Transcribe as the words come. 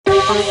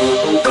The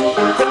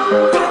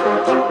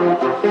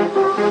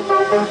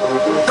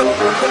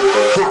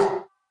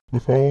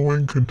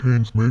following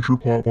contains major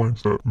plot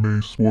points that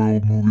may spoil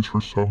movies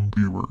for some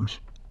viewers.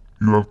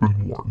 You have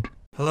been warned.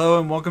 Hello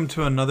and welcome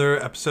to another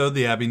episode of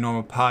the Abby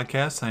Normal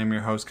Podcast. I am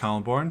your host,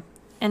 Colin Bourne.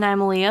 And I'm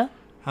Aaliyah.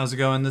 How's it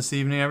going this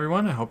evening,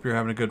 everyone? I hope you're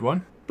having a good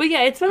one. But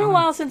yeah, it's been a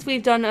while since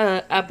we've done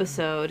an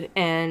episode,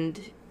 and,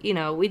 you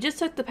know, we just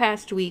took the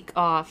past week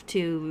off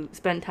to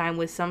spend time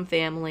with some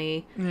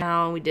family.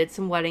 Now we did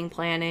some wedding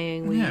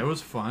planning. Yeah, it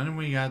was fun, and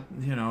we got,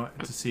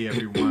 to see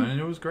everyone, and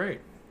it was great.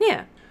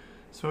 Yeah.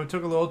 So it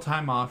took a little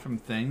time off from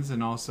things,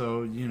 and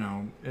also,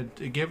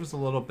 it gave us a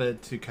little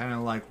bit to kind of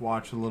like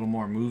watch a little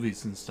more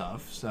movies and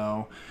stuff.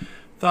 So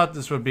thought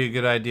this would be a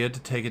good idea to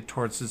take it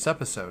towards this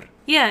episode.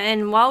 Yeah,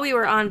 and while we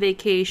were on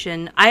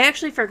vacation, I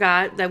actually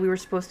forgot that we were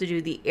supposed to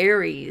do the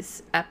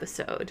Aries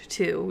episode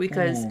too,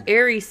 because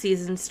Aries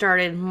season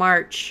started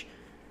March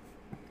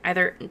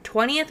either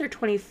 20th or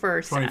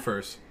 21st.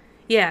 21st.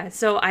 Yeah,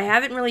 so I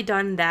haven't really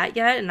done that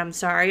yet, and I'm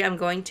sorry, I'm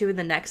going to in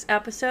the next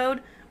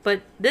episode.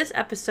 But this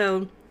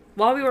episode,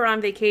 while we were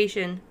on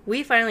vacation,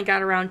 we finally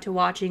got around to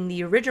watching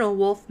the original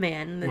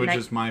Wolfman. Which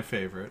is my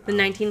favorite. The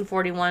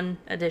 1941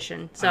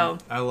 edition. So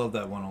I love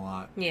that one a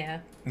lot. Yeah.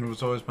 It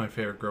was always my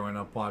favorite growing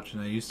up watching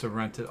it. I used to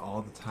rent it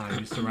all the time. I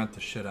used to rent the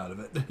shit out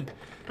of it.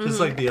 Just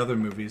like the other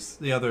movies.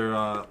 The other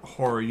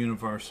horror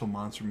Universal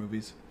monster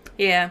movies.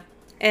 Yeah.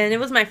 And it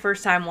was my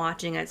first time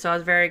watching it, so I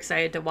was very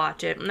excited to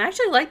watch it. And I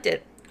actually liked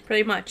it,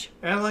 pretty much.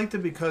 And I liked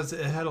it because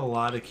it had a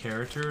lot of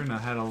character and it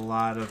had a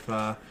lot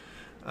of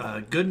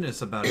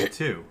goodness about it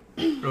too.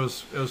 It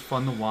was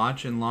fun to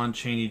watch, and Lon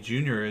Chaney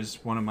Jr. is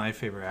one of my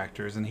favorite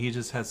actors, and he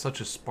just has such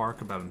a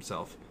spark about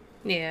himself.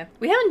 Yeah.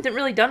 We haven't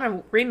really done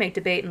a remake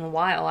debate in a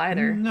while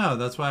either. No,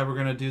 that's why we're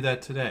going to do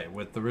that today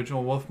with the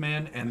original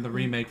Wolfman and the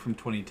remake from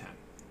 2010.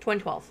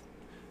 2012.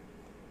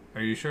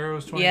 Are you sure it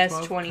was 2012?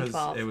 Yes,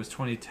 2012. It was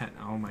 2010.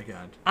 Oh my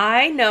god.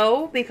 I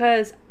know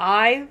because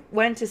I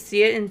went to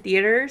see it in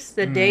theaters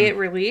the day it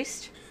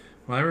released.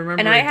 Well, I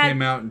remember it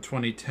came out in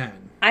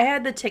 2010. I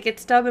had the ticket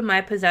stub in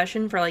my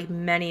possession for like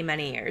many,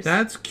 many years.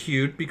 That's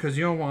cute because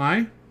you know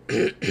why?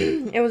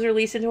 It was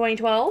released in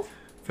 2012?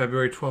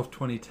 February 12th,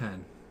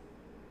 2010.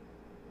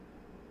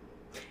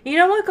 You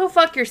know what? Go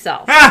fuck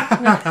yourself.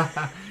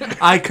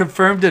 I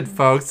confirmed it,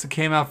 folks. It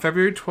came out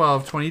February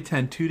 12th,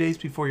 2010, 2 days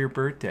before your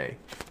birthday.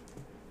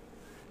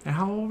 And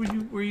how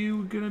old were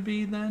you going to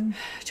be then?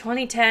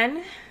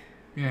 2010?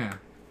 Yeah.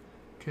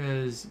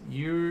 Because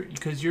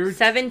you're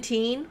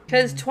 17?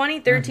 Because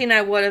 2013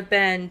 I would have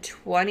been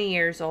 20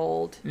 years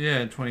old. Yeah,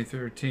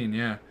 2013,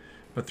 yeah.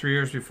 But 3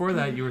 years before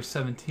that, you were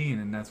 17,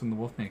 and that's when the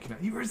Wolfman came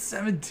out. You were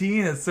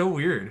 17? That's so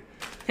weird.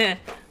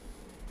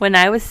 When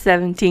I was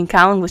 17,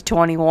 Colin was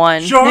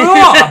 21. Shut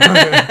up!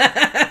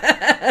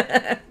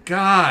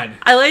 God.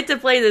 I like to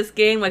play this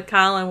game with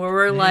Colin where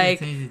we're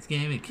like,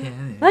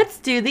 let's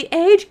do the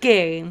age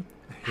game.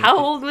 How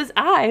old was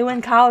I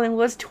when Colin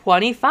was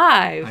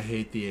 25? I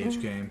hate the age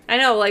game. I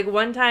know, like,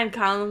 one time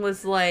Colin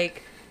was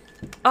like,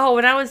 oh,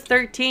 when I was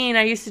 13,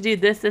 I used to do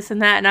this, this,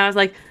 and that. And I was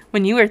like,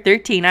 when you were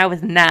 13, I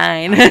was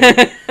 9.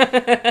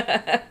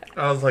 I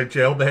was like,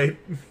 jailbait?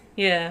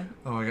 Yeah.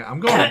 Oh, my God.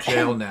 I'm going to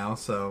jail now,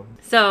 so.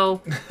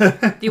 So,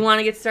 do you want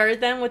to get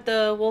started then with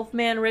the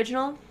Wolfman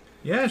original?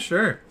 Yeah,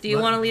 sure. Do you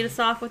want to lead us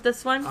off with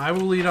this one? I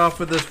will lead off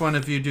with this one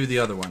if you do the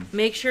other one.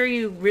 Make sure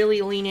you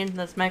really lean into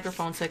this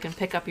microphone so it can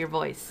pick up your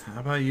voice. How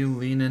about you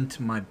lean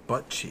into my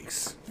butt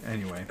cheeks?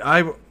 Anyway,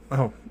 all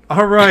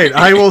right.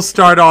 I will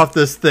start off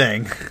this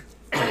thing.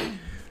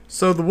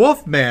 So, The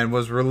Wolfman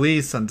was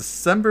released on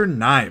December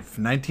 9th,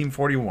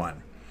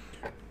 1941.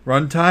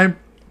 Runtime?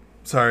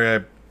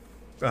 Sorry,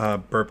 I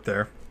burped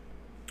there.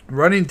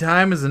 Running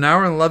time is 1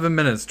 hour and 11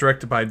 minutes,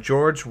 directed by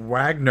George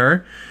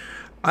Wagner.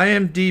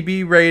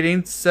 IMDb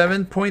rating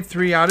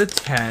 7.3 out of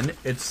 10.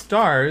 It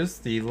stars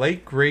the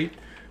late great,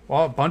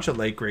 well, a bunch of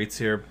late greats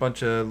here. A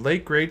bunch of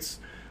late greats.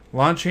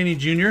 Lon Chaney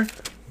Jr.,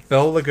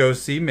 Bela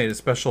Lugosi made a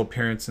special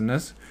appearance in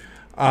this.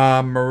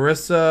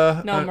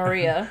 Maria.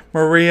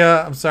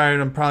 Maria, I'm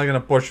sorry, I'm probably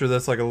going to butcher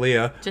this like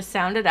Aaliyah. Just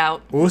sound it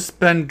out.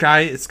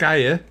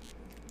 Uspensky.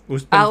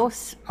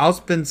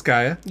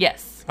 Uspensky.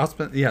 Yes.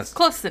 Yes.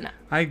 Close enough.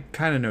 I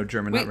kind of know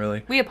German, not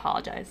really. We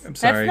apologize. I'm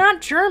sorry. That's not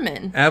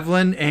German.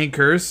 Evelyn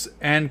Ankers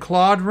and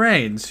Claude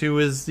Rains, who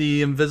is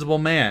the Invisible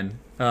Man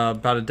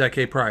about a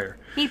decade prior.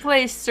 He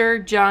plays Sir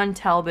John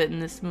Talbot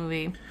in this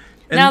movie.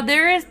 And now,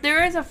 there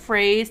is a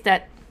phrase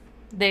that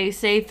they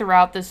say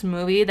throughout this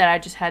movie that I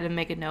just had to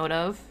make a note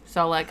of,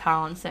 so I'll let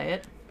Colin say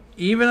it.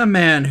 Even a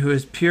man who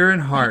is pure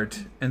in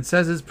heart and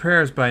says his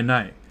prayers by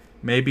night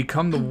may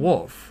become the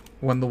wolf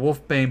when the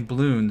wolfbane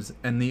blooms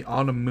and the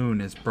autumn moon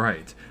is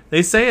bright.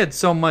 They say it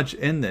so much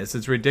in this.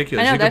 It's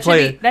ridiculous. I know, that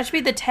should be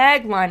the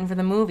tagline for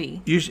the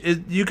movie.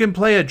 You can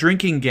play a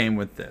drinking game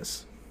with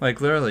this.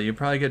 Like, literally, you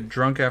probably get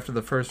drunk after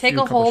the first Take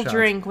few a couple whole shots.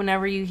 drink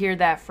whenever you hear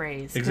that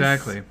phrase.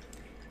 Exactly.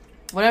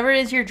 Whatever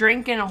it is you're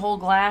drinking a whole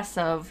glass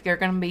of, you're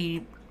going to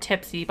be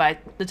tipsy by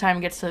the time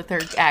it gets to the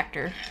third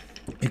actor.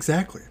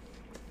 Exactly.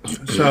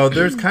 So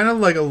there's kind of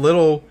like a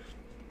little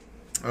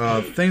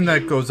thing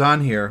that goes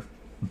on here.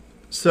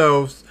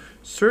 So,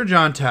 Sir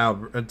John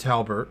Talbot,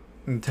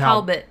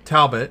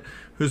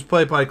 who's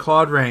played by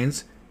Claude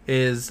Rains,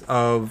 is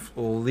of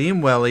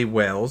Limwelly,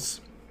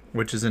 Wales,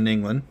 which is in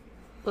England.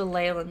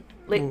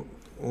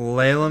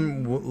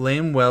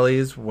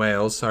 Limwelly's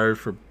Wales. Sorry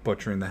for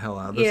butchering the hell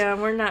out of this. Yeah,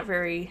 we're not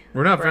very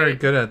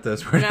good at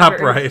this. We're not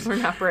bright. We're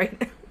not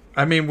bright.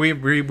 I mean,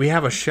 we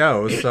have a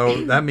show,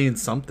 so that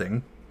means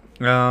something.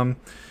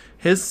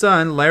 His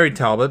son, Larry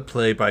Talbot,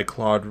 played by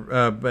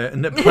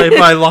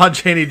Lon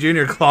Chaney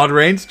Jr., Claude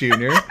Rains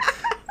Jr.,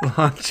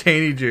 Lon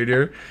Chaney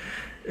Jr.,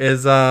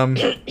 is,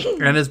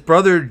 and his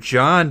brother,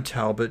 John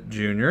Talbot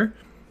Jr.,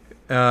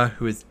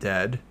 who is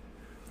dead.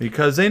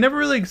 Because they never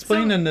really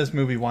explained in this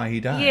movie why he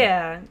died.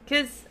 Yeah,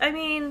 because, I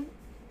mean,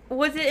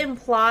 was it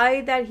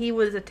implied that he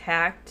was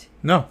attacked?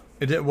 No,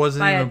 it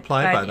wasn't even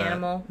implied by that.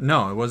 Animal?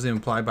 No, it wasn't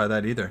implied by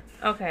that either.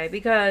 Okay,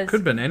 because...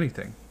 Could have been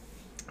anything.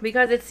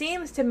 Because it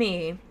seems to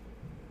me...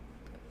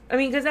 I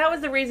mean, because that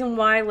was the reason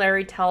why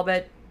Larry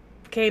Talbot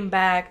came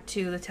back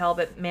to the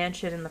Talbot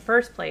mansion in the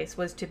first place,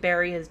 was to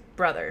bury his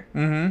brother,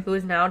 who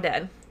is now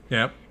dead.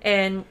 Yep.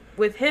 And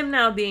with him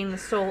now being the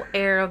sole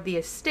heir of the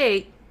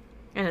estate,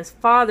 and his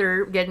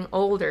father getting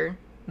older,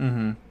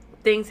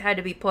 things had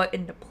to be put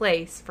into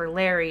place for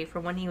Larry for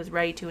when he was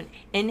ready to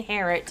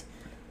inherit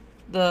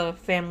the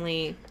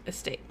family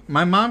estate.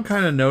 My mom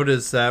kind of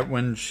noticed that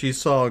when she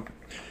saw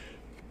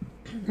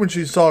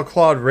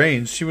Claude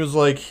Rains, she was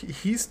like,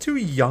 he's too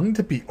young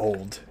to be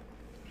old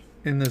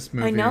in this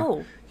movie. I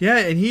know. Yeah,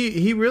 and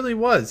he really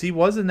was. He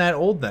wasn't that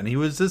old then. He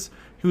was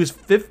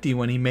 50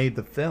 when he made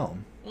the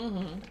film.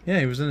 Mm-hmm.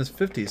 Yeah, he was in his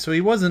 50s. So he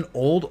wasn't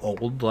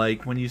old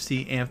like when you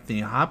see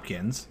Anthony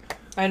Hopkins.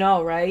 I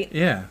know, right?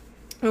 Yeah.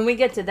 When we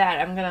get to that,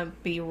 I'm going to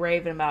be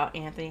raving about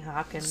Anthony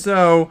Hopkins.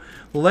 So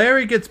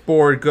Larry gets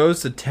bored,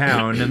 goes to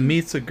town, and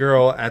meets a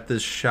girl at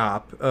this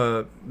shop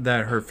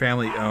that her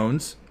family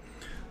owns.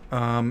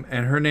 And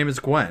her name is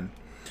Gwen.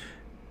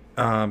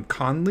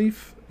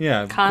 Conleaf?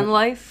 Yeah.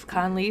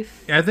 Conleaf?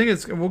 Yeah, I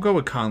think we'll go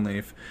with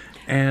Conleaf.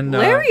 And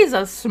Larry's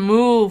a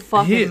smooth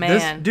fucking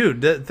man.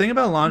 The thing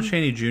about Lon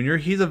Chaney Jr.,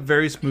 he's a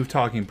very smooth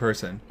talking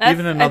person,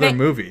 even in other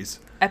movies.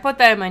 I put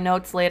that in my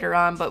notes later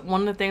on, but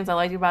one of the things I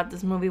liked about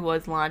this movie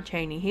was Lon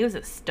Chaney. He was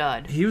a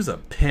stud. He was a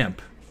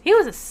pimp. He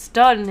was a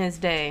stud in his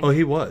day. Oh,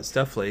 he was,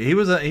 definitely. He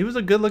was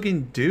a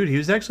good-looking dude. He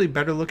was actually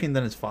better looking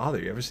than his father.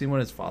 You ever seen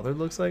what his father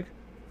looks like?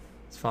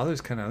 His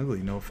father's kind of ugly,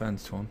 no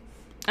offense to him.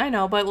 I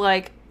know, but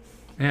like...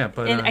 Yeah,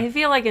 but... And I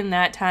feel like in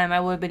that time, I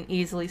would have been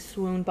easily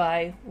swooned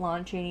by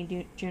Lon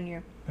Chaney Jr.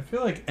 I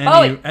feel like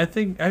I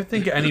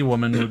think any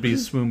woman would be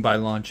swooned by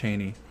Lon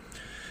Chaney.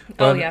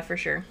 But, yeah, for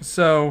sure.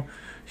 So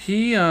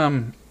he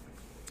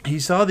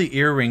saw the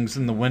earrings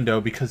in the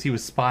window because he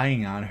was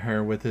spying on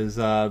her with his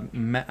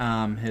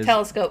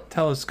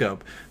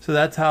telescope. So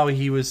that's how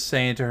he was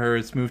saying to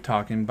her, smooth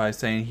talking by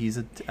saying he's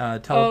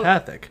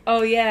telepathic.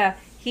 Oh yeah,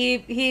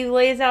 he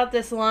lays out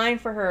this line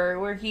for her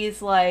where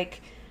he's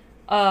like,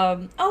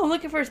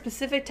 looking for a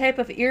specific type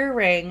of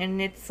earring,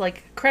 and it's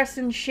like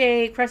crescent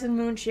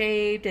moon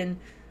shaped, and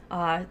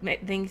I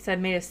think he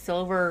said made of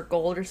silver or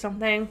gold or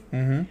something.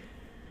 Mm-hmm.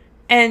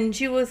 And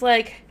she was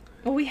like,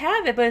 well, we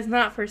have it, but it's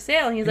not for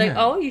sale. And he's like,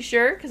 oh, you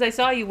sure? Because I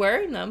saw you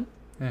wearing them.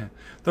 Yeah.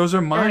 Those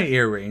are my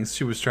earrings,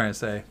 she was trying to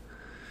say.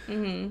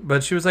 Mm-hmm.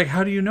 But she was like,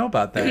 how do you know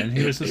about that? And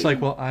he was just like,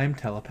 well, I'm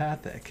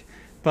telepathic.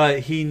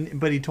 But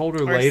he told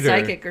her later. Or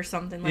psychic or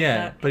something like that.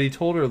 Yeah, but he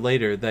told her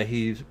later that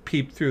he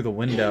peeped through the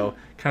window,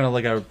 kind of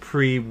like a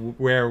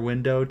pre-Rare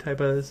Window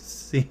type of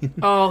scene.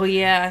 Oh,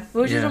 yeah.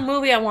 Which is a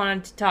movie I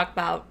wanted to talk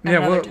about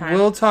another time.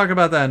 We'll talk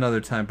about that another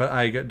time, but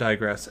I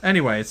digress.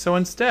 Anyway, so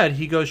instead,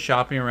 he goes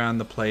shopping around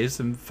the place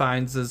and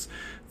finds this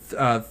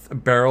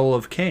barrel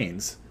of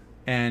canes.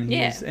 And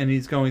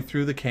he's going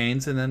through the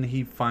canes, and then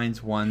he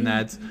finds one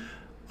that's...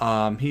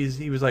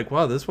 he was like,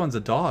 "Wow, this one's a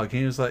dog."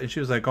 And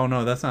she was like, "Oh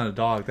no, that's not a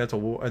dog. That's a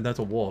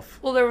wolf."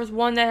 Well, there was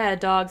one that had a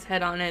dog's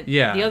head on it.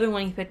 Yeah. The other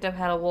one he picked up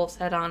had a wolf's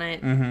head on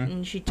it. Mm-hmm.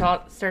 And she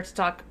starts to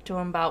talk to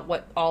him about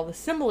what all the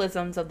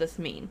symbolisms of this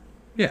mean.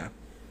 Yeah.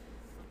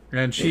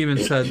 And she even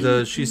said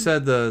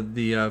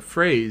the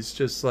phrase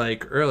just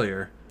like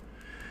earlier,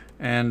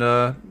 and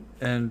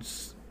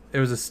it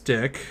was a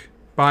stick,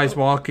 Bai's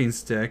walking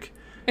stick.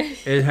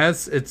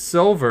 It's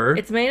silver.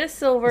 It's made of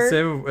silver.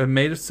 It's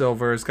made of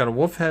silver. It's got a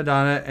wolf head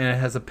on it, and it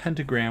has a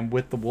pentagram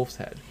with the wolf's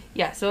head.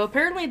 Yeah, so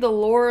apparently the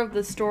lore of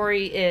the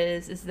story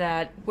is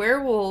that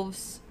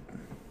werewolves,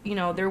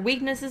 their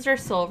weaknesses are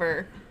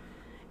silver,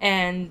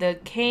 and the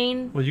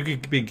cane... Well,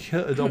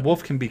 a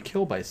wolf can be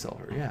killed by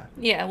silver, yeah.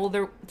 Yeah,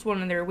 well, it's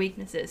one of their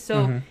weaknesses.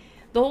 So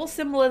the whole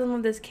symbolism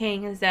of this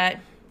cane is that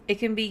it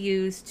can be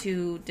used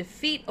to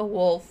defeat a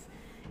werewolf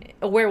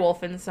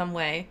in some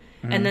way,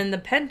 and then the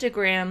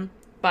pentagram...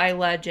 by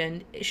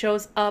legend, it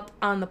shows up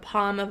on the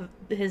palm of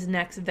his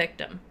next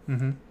victim.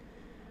 Mm-hmm.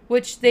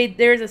 Which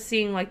there's a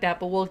scene like that,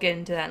 but we'll get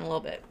into that in a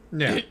little bit.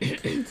 Yeah.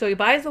 So he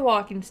buys the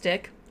walking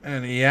stick.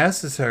 And he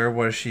asks her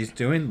what she's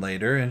doing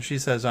later, and she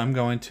says, I'm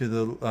going to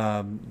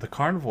the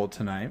carnival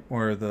tonight,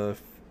 or the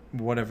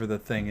whatever the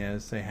thing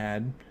is they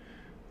had.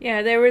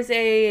 Yeah, there was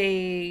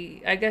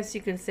I guess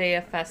you could say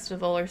a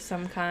festival or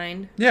some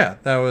kind. Yeah,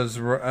 that was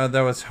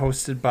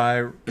hosted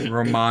by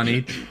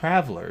Romani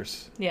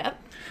travelers,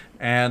 Yep.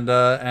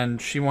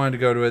 and she wanted to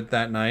go to it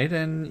that night,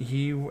 and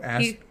he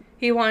asked.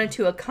 He wanted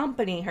to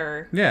accompany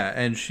her. Yeah,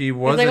 and she He's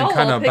wasn't like,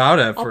 kind of about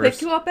it at I'll first.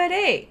 pick you up at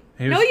 8.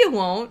 He No, was- you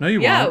won't. No,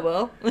 you yeah,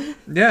 won't. I will.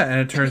 Yeah,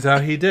 and it turns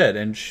out he did,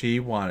 and she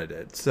wanted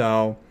it.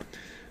 So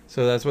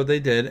that's what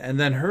they did. And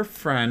then her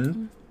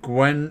friend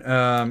Gwen,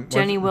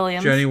 Jenny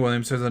Williams. Jenny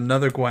Williams. There's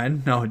another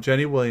Gwen. No,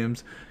 Jenny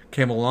Williams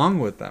came along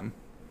with them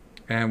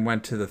and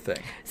went to the thing.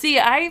 See,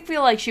 I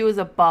feel like she was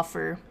a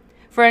buffer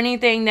for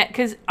anything that,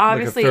 because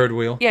obviously, Like a third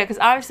wheel. Yeah, because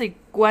obviously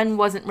Gwen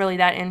wasn't really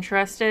that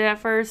interested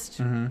at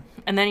 1st,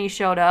 and then he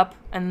showed up,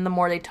 and the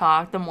more they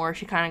talked, the more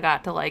she kind of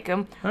got to like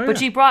him. Oh, but yeah.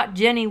 she brought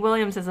Jenny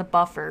Williams as a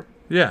buffer.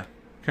 Yeah,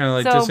 kind of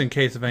like So- just in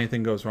case if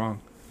anything goes wrong.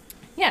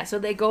 Yeah, so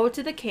they go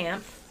to the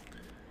camp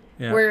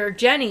Yeah. where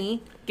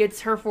Jenny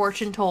gets her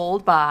fortune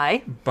told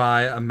by.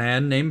 By a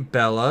man named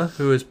Bella,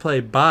 who is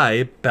played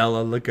by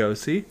Bella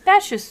Lugosi.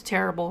 That's just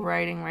terrible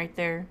writing right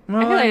there. I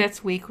Well, feel like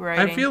that's weak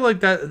writing. I feel like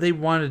that they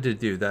wanted to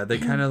do that. They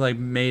kind of like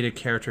made a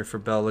character for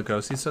Bella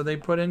Lugosi, so they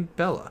put in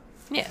Bella.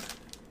 Yeah.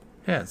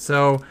 Yeah,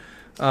 so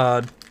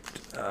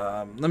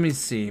let me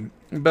see.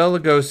 Bella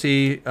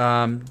Lugosi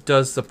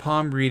does the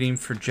palm reading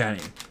for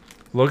Jenny.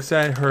 Looks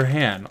at her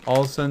hand.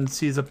 All of a sudden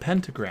sees a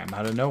pentagram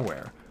out of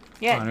nowhere.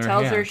 Yeah, on it her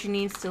tells her hand. she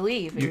needs to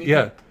leave. And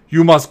Yeah,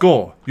 you must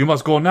go. You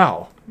must go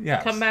now.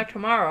 Yeah. come back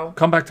tomorrow.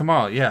 Come back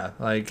tomorrow. Yeah,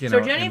 like, you So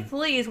know. Jenny and-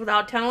 flees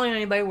without telling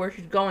anybody where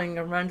she's going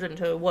and runs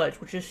into the woods,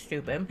 which is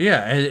stupid.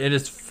 Yeah, it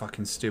is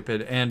fucking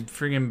stupid. And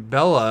freaking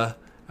Bella,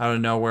 out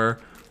of nowhere,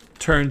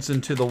 turns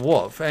into the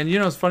wolf. And you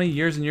know, it's funny,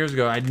 years and years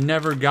ago, I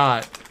never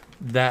got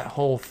that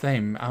whole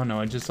thing. I don't know,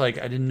 I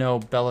didn't know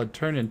Bella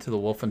turned into the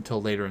wolf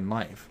until later in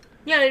life.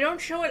 Yeah, they don't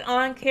show it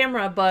on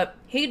camera, but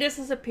he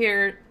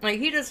disappeared. Like,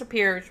 he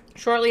disappears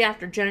shortly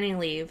after Jenny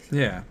leaves.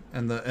 Yeah,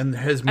 and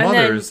his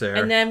mother is there.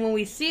 And then when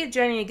we see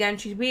Jenny again,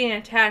 she's being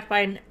attacked by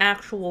an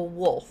actual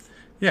wolf.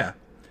 Yeah.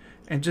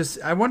 And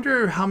just, I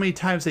wonder how many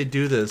times they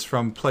do this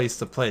from place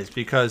to place,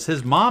 because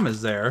his mom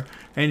is there,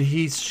 and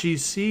she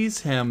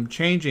sees him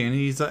changing,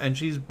 and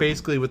she's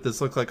basically with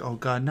this look like, oh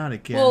God, not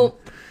again. Well,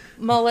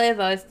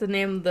 Maleva is the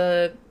name of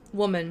the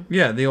woman.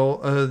 Yeah, the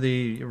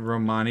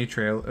Romani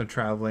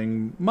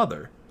traveling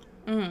mother.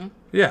 Mm-hmm.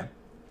 Yeah.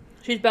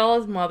 She's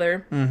Bella's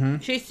mother. Mm-hmm.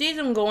 She sees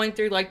him going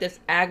through, like,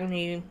 this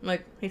agony,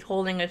 like, he's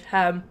holding his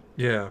head.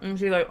 Yeah. And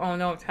she's like, oh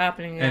no, it's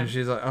happening again. And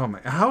she's like, oh my,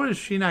 how is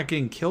she not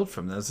getting killed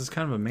from this? It's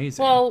kind of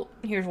amazing. Well,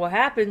 here's what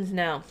happens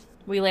now.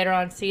 We later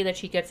on see that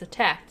she gets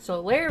attacked. So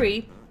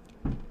Larry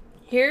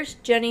hears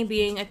Jenny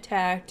being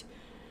attacked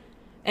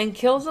and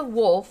kills a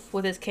wolf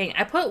with his cane.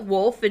 I put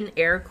wolf in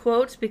air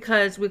quotes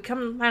because we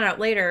come to find out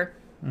later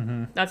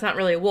that's not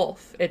really a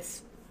wolf.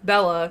 It's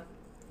Bella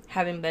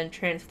having been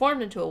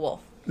transformed into a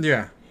wolf.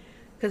 Yeah.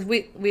 Because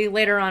we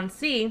later on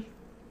see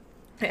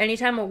that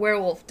anytime a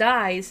werewolf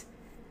dies,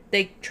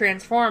 they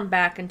transform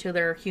back into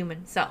their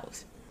human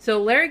selves.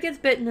 So Larry gets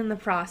bitten in the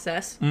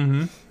process.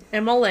 Mm-hmm.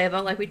 And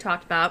Maleva, like we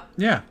talked about,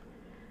 Yeah.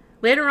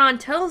 later on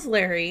tells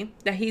Larry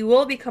that he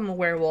will become a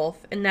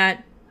werewolf and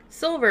that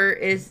Silver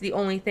is the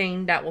only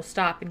thing that will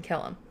stop and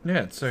kill him.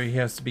 Yeah, so he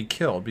has to be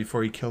killed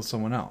before he kills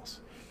someone else.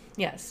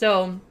 Yeah,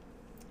 so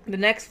the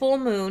next full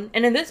moon,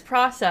 and in this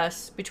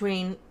process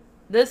between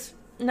this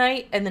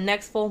night and the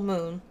next full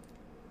moon,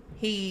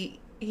 he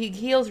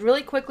heals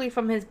really quickly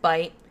from his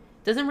bite,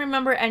 doesn't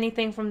remember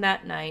anything from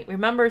that night,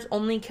 remembers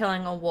only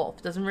killing a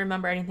wolf, doesn't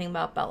remember anything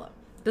about Bella,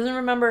 doesn't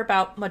remember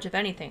about much of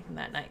anything from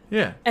that night.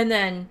 Yeah. And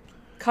then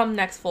come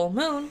next full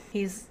moon,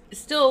 he's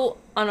still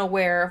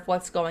unaware of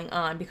what's going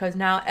on because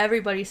now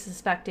everybody's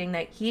suspecting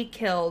that he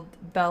killed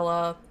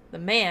Bella, the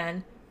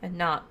man, and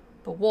not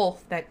the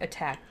wolf that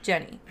attacked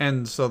Jenny.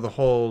 And so the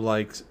whole,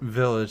 like,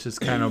 village is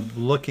kind of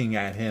looking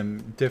at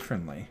him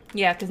differently.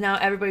 Yeah, because now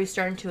everybody's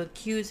starting to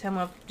accuse him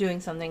of doing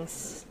something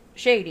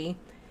shady,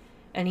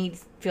 and he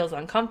feels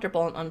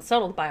uncomfortable and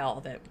unsettled by all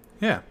of it.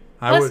 Yeah.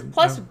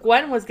 Plus,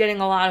 Gwen was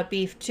getting a lot of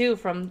beef, too,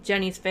 from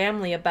Jenny's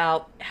family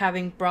about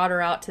having brought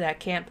her out to that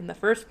camp in the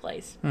first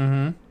place.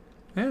 Mm-hmm.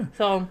 Yeah.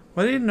 So,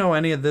 Well, they didn't know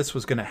any of this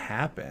was going to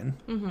happen.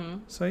 mm-hmm.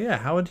 So, yeah,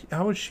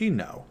 how would she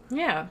know?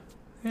 Yeah.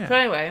 Yeah. So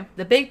anyway,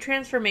 the big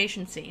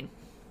transformation scene.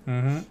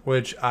 Mm-hmm.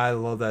 Which I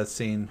love that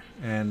scene.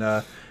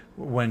 And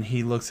when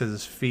he looks at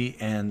his feet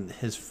and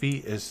his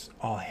feet is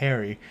all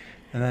hairy.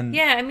 And then...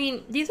 Yeah, I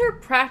mean, these are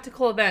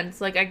practical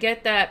events. Like, I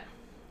get that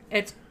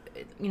it's,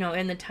 you know,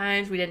 in the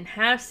times we didn't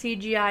have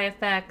CGI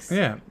effects.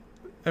 Yeah.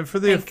 And for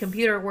the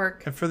computer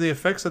work. And for the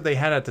effects that they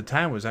had at the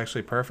time was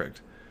actually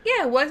perfect.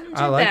 Yeah, it wasn't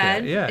too I like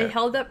bad. it, yeah. It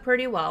held up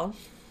pretty well.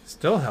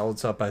 Still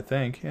held up, I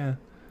think. Yeah.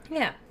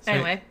 Yeah. So,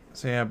 Anyway.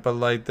 So yeah, but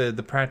like the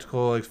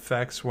practical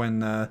effects when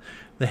the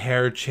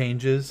hair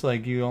changes,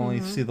 like you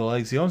only see the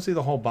legs, you don't see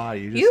the whole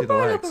body. You just see the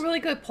brought legs. up a really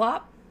good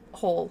plot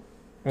hole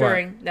What?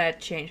 during that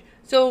change.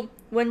 So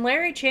when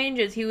Larry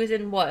changes, he was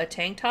in what, a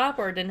tank top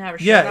or didn't have a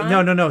shirt on?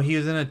 Yeah, no. He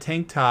was in a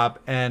tank top,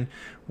 and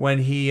when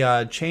he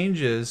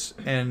changes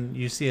and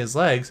you see his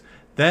legs,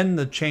 Then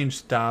the change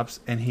stops,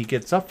 and he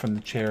gets up from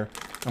the chair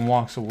and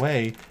walks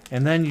away.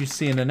 And then you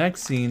see in the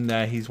next scene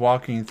that he's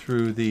walking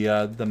through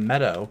the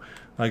meadow,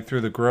 like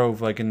through the grove,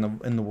 like in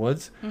the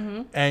woods.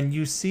 Mm-hmm. And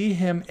you see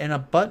him in a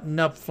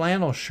button-up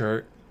flannel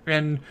shirt.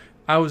 And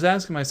I was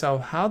asking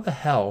myself, how the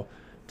hell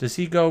does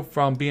he go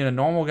from being a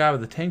normal guy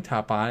with a tank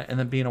top on and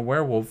then being a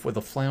werewolf with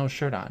a flannel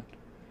shirt on?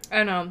 I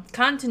don't know.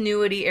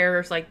 Continuity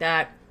errors like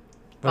that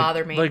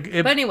bother me.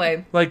 But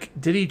anyway. Like,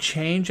 did he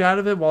change out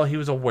of it while he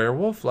was a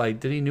werewolf?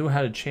 Like, did he know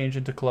how to change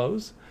into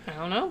clothes? I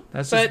don't know.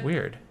 That's just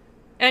weird.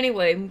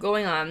 Anyway,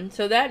 going on.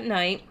 So that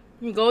night,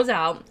 he goes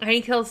out and he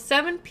kills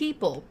 7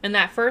 people. And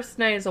that first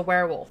night is a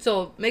werewolf.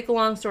 So, make a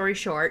long story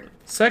short.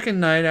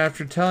 Second night,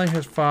 after telling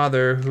his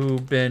father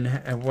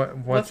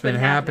what's been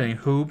happening.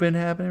 Who been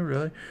happening,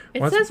 really?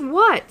 It says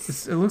what?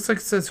 It looks like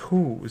it says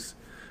who's.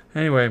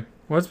 Anyway,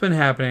 what's been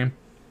happening?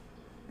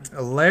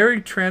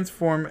 Larry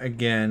transforms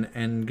again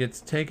and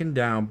gets taken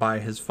down by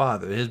his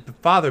father. His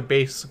father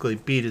basically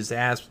beat his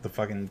ass with a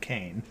fucking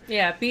cane.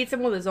 Yeah, beats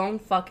him with his own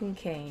fucking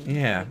cane.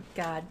 Yeah.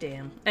 God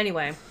damn.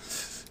 Anyway,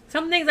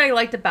 some things I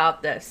liked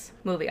about this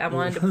movie I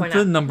wanted to point out.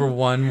 The number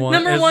one.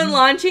 Number one,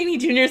 Lon Chaney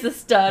Jr.'s a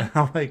stud.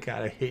 Oh my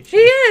god, I hate you.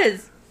 He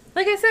is!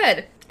 Like I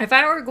said, if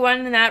I were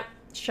going in that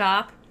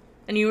shop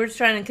and you were just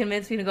trying to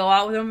convince me to go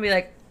out with him, I'd be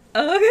like,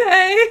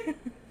 okay.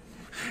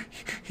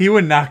 He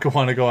would not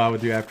want to go out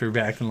with you after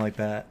acting like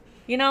that.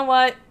 You know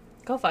what?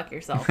 Go fuck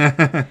yourself.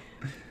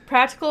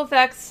 Practical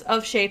effects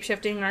of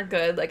shape-shifting are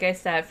good, like I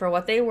said. For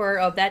what they were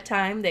of that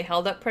time, they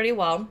held up pretty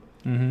well.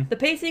 Mm-hmm. The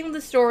pacing of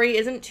the story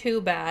isn't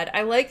too bad.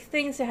 I like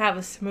things to have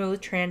a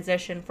smooth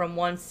transition from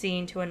one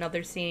scene to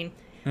another scene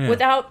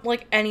without,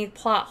 like, any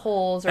plot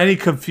holes. Or any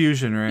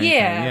confusion or anything.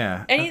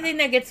 Yeah. Anything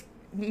that gets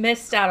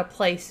missed out of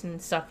place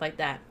and stuff like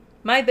that.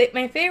 My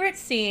favorite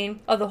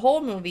scene of the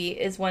whole movie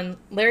is when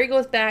Larry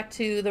goes back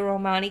to the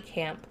Romani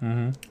camp.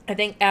 Mm-hmm. I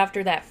think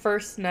after that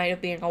first night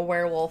of being a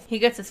werewolf, he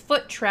gets his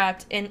foot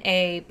trapped in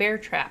a bear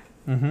trap.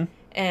 Mm-hmm.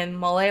 And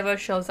Maleva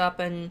shows up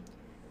and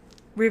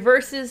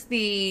reverses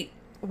the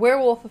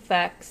werewolf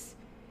effects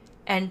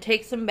and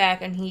takes him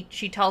back, and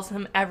she tells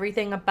him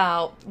everything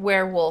about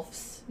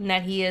werewolves and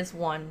that he is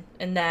one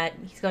and that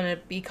he's going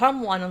to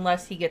become one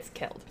unless he gets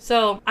killed.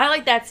 So I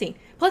like that scene.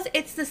 Plus,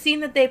 it's the scene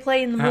that they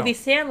play in the movie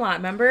Sandlot,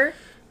 remember?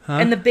 Huh?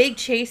 And the big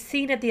chase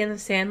scene at the end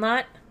of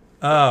Sandlot.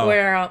 Oh.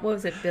 Where, what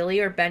was it, Billy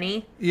or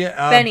Benny?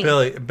 Yeah, Benny.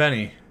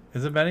 Benny.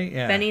 Is it Benny?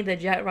 Yeah. Benny the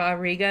Jet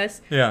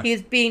Rodriguez. Yeah.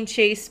 He's being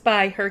chased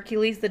by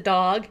Hercules the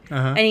dog.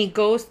 And he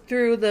goes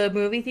through the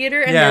movie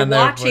theater and they're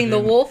watching the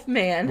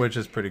Wolfman. Which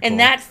is pretty cool. And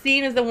that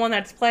scene is the one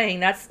that's playing.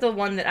 That's the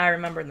one that I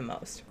remember the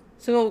most.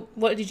 So,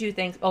 what did you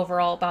think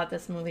overall about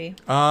this movie?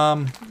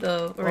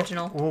 The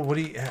original. Well,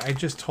 I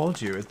just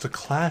told you, it's a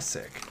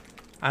classic.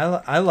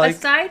 I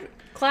like...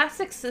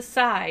 Classics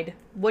aside,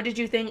 what did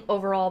you think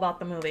overall about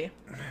the movie?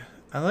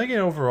 I like it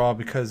overall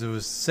because it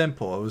was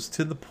simple. It was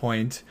to the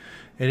point.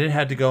 It didn't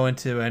have to go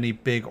into any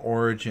big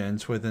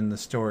origins within the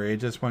story. It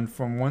just went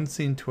from one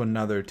scene to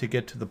another to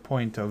get to the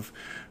point of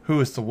who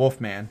is the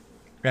Wolfman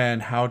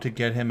and how to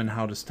get him and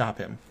how to stop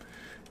him.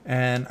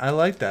 And I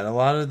like that. A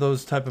lot of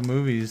those type of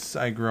movies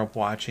I grew up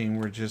watching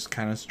were just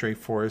kind of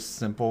straightforward,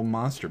 simple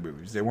monster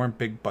movies. They weren't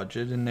big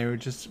budget, and they were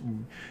just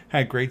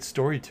had great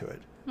story to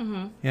it.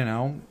 Mm-hmm. You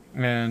know,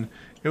 and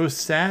it was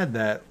sad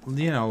that,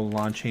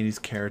 Lon Chaney's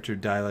character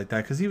died like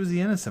that because he was the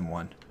innocent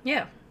one.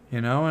 Yeah.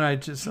 And I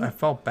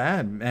felt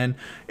bad. And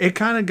it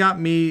kind of got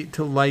me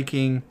to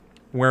liking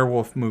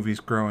werewolf movies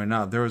growing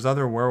up. There was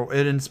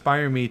it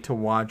inspired me to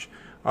watch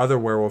other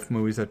werewolf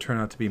movies that turned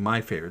out to be my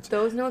favorites.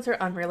 Those notes are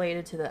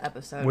unrelated to the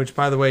episode. Which,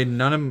 by the way,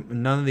 none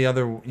of the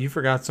other... You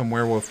forgot some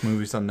werewolf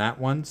movies on that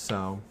one,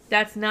 so...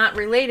 That's not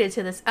related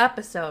to this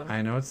episode.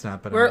 I know it's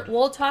not, but...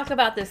 We'll talk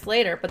about this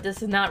later, but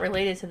this is not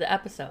related to the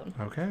episode.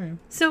 Okay.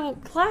 So,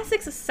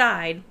 classics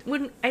aside,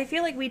 I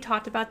feel like we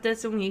talked about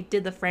this when we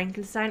did the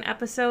Frankenstein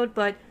episode,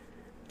 but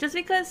just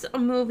because a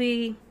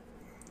movie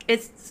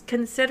is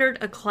considered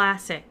a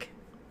classic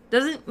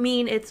doesn't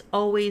mean it's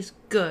always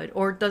good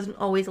or doesn't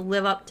always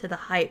live up to the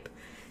hype.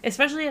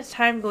 Especially as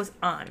time goes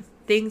on.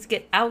 Things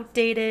get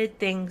outdated,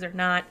 things are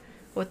not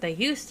what they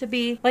used to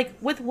be. Like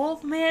with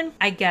Wolfman,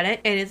 I get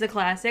it. It is a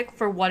classic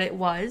for what it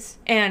was.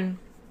 And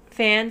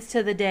fans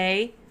to the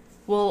day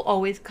will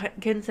always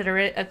consider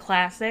it a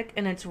classic,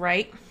 and it's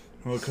right.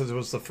 Well, because it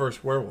was the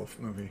first werewolf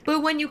movie.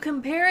 But when you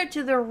compare it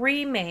to the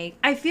remake,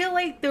 I feel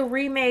like the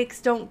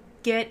remakes don't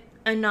get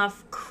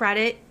enough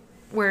credit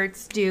where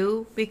it's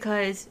due,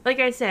 because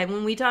like I said,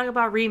 when we talk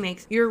about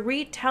remakes, you're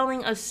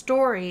retelling a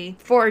story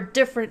for a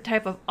different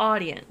type of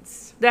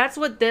audience. That's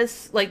what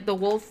this, like the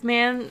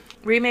Wolfman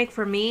remake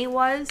for me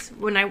was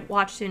when I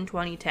watched it in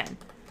 2010.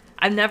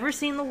 I've never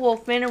seen the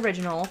Wolfman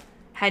original,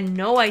 had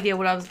no idea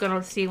what I was going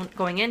to see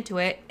going into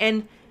it,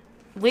 and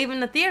leaving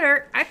the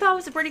theater, I thought it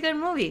was a pretty good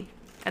movie.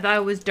 I thought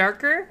it was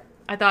darker,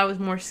 I thought it was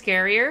more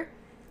scarier,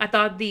 I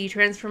thought the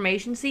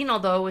transformation scene,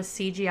 although it was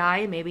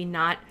CGI and maybe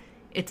not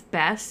its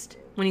best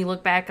when you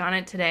look back on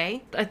it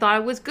today, I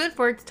thought it was good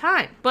for its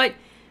time. But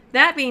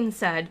that being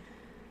said,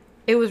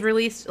 it was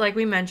released, like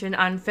we mentioned,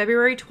 on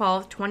February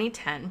 12th,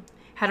 2010.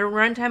 Had a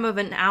runtime of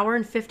an hour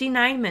and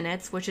 59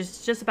 minutes, which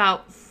is just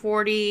about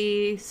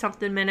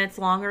 40-something minutes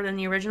longer than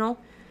the original.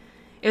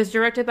 It was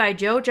directed by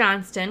Joe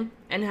Johnston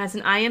and has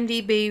an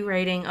IMDb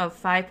rating of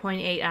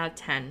 5.8 out of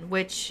 10,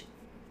 which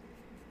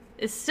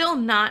is still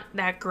not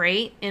that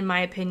great, in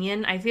my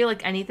opinion. I feel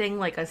like anything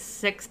like a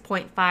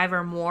 6.5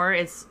 or more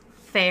is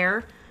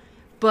fair.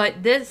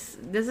 But this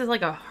is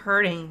like a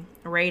hurting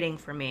rating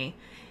for me.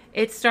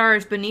 It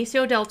stars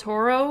Benicio del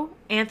Toro,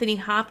 Anthony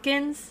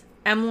Hopkins,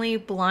 Emily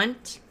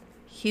Blunt,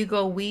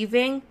 Hugo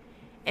Weaving,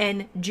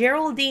 and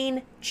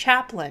Geraldine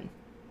Chaplin.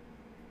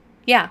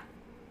 Yeah.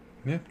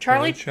 Yeah,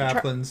 Charlie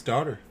Chaplin's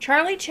daughter.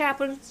 Charlie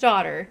Chaplin's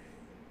daughter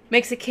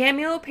makes a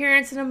cameo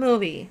appearance in a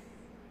movie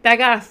that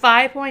got a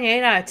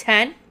 5.8 out of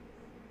 10.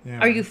 Yeah.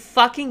 Are you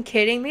fucking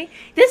kidding me?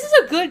 This is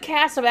a good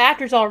cast of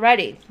actors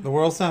already. The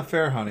world's not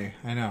fair, honey.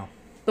 I know.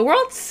 The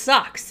world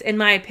sucks, in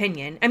my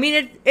opinion. I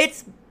mean,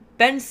 it's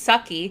been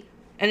sucky,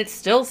 and it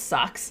still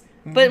sucks.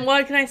 Mm-hmm. But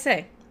what can I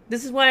say?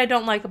 This is what I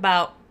don't like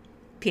about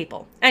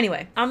people.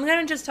 Anyway, I'm going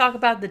to just talk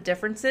about the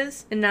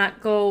differences and not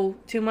go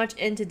too much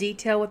into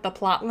detail with the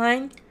plot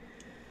line.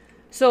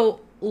 So,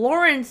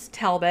 Lawrence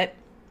Talbot,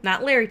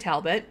 not Larry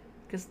Talbot,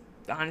 because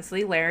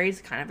honestly,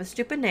 Larry's kind of a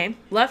stupid name,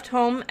 left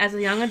home as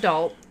a young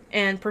adult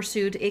and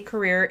pursued a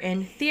career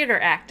in theater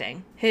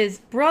acting. His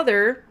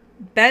brother,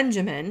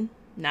 Benjamin,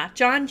 not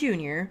John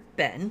Jr.,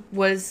 Ben,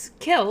 was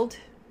killed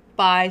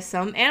by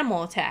some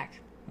animal attack.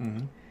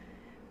 Mm-hmm.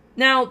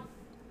 Now,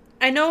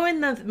 I know in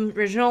the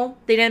original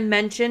they didn't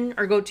mention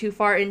or go too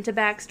far into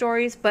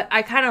backstories, but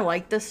I kind of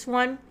like this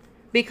one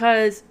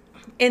because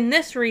in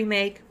this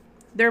remake,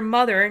 their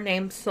mother,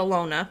 named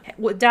Salona,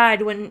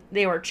 died when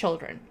they were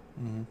children.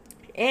 Mm-hmm.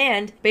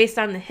 And based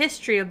on the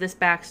history of this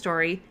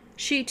backstory,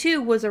 she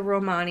too was a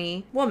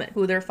Romani woman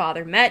who their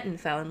father met and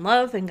fell in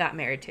love and got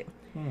married to.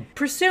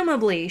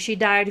 Presumably, she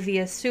died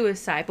via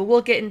suicide, but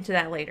we'll get into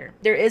that later.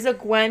 There is a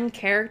Gwen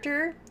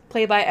character,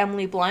 played by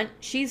Emily Blunt.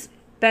 She's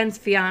Ben's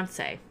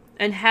fiance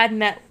and had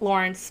met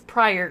Lawrence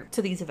prior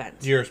to these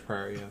events. Years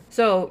prior, yeah.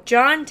 So,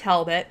 John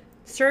Talbot,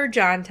 Sir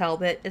John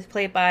Talbot, is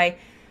played by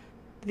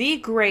the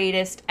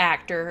greatest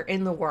actor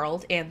in the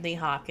world, Anthony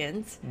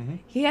Hopkins. Mm-hmm.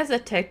 He has a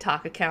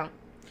TikTok account.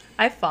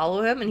 I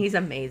follow him, and he's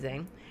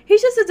amazing.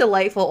 He's just a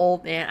delightful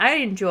old man. I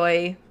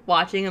enjoy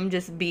watching him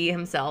just be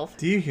himself.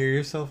 Do you hear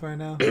yourself right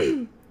now?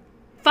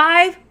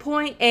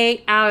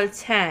 5.8 out of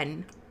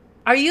 10.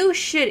 Are you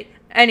shitting?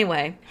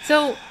 Anyway,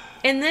 so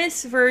in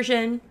this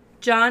version,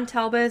 John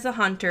Talbot is a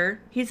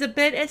hunter. He's a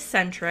bit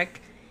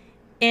eccentric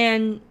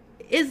and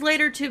is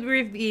later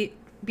to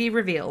be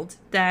revealed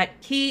that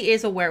he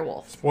is a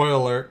werewolf. Spoiler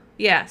alert.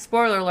 Yeah,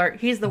 spoiler alert.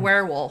 He's the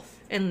werewolf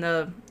in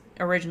the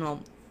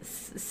original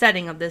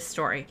setting of this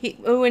story.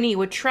 When he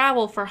would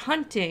travel for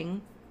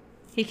hunting,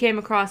 he came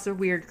across a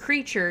weird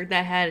creature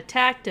that had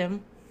attacked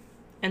him,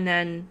 and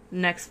then the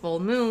next full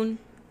moon...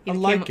 A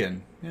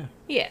lichen, yeah.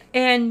 Yeah,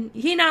 and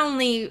he not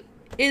only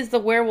is the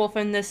werewolf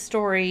in this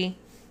story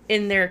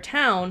in their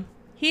town,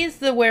 he's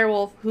the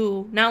werewolf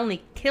who not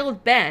only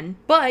killed Ben,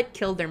 but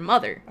killed their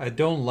mother. I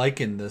don't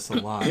liken this a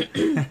lot.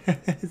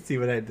 See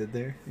what I did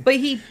there? But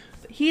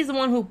he's the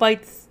one who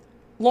bites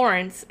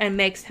Lawrence and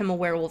makes him a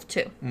werewolf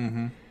too.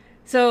 Mm-hmm.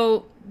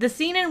 So, the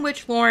scene in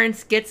which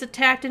Lawrence gets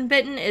attacked and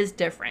bitten is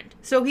different.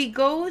 So, he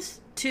goes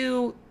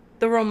to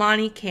the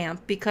Romani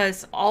camp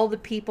because all the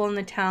people in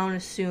the town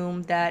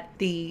assume that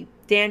the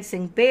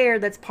dancing bear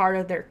that's part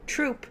of their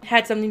troupe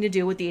had something to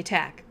do with the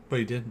attack. But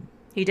he didn't.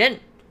 He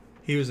didn't.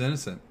 He was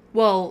innocent.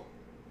 Well,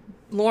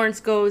 Lawrence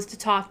goes to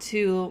talk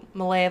to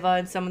Maleva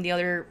and some of the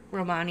other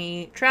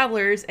Romani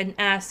travelers and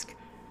ask,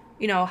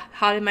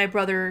 how did my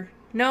brother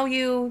know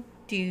you?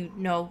 Do you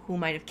know who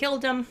might have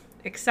killed him?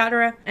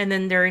 Etc. And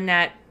then during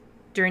that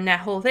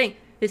whole thing,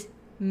 this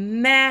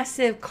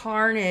massive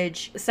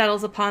carnage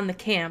settles upon the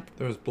camp.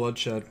 There was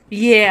bloodshed.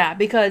 Yeah,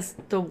 because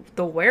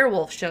the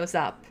werewolf shows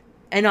up.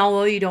 And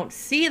although you don't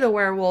see the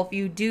werewolf,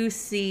 you do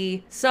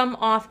see some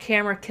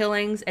off-camera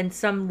killings and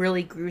some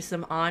really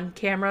gruesome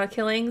on-camera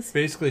killings.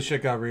 Basically,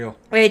 shit got real.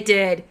 It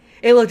did.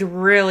 It looked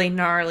really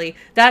gnarly.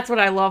 That's what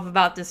I love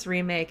about this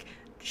remake.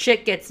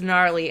 Shit gets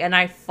gnarly, and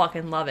I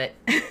fucking love it.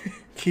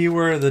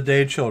 Keyword of the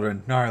day,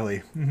 children.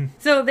 Gnarly.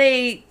 So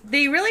they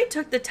really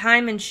took the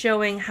time in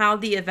showing how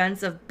the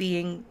events of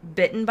being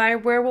bitten by a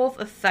werewolf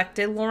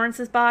affected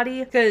Lawrence's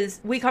body.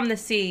 Because we come to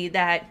see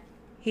that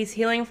he's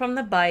healing from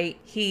the bite.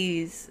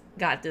 He's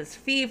got this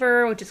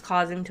fever, which is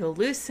causing him to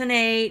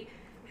hallucinate.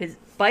 His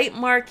bite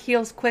mark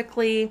heals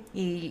quickly.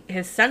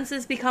 His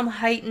senses become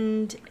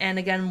heightened. And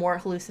again, more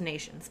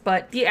hallucinations.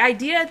 But the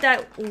idea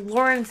that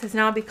Lawrence has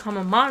now become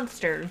a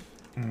monster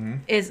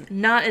is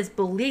not as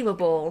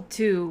believable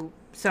to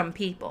some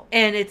people.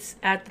 And it's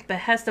at the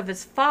behest of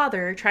his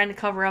father trying to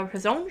cover up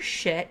his own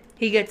shit.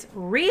 He gets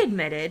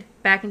readmitted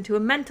back into a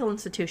mental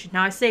institution.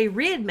 Now I say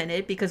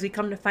readmitted because we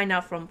come to find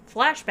out from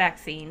flashback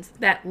scenes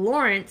that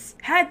Lawrence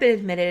had been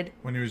admitted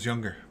when he was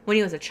younger. When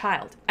he was a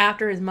child,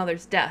 after his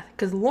mother's death.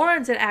 Because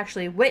Lawrence had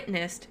actually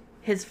witnessed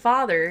his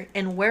father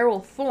in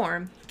werewolf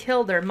form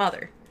kill their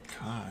mother.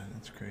 God,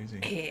 that's crazy.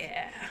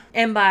 Yeah.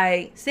 And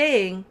by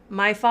saying,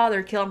 my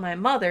father killed my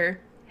mother,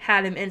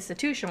 had him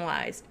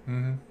institutionalized.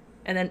 Mm-hmm.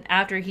 And then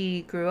after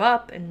he grew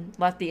up and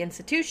left the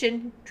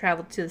institution,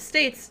 traveled to the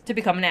States to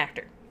become an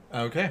actor.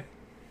 Okay.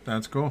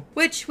 That's cool.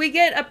 Which we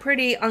get a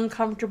pretty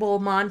uncomfortable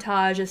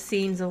montage of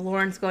scenes of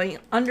Lawrence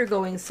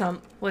undergoing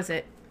some,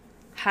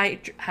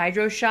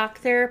 hydroshock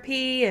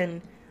therapy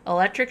and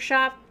electric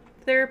shock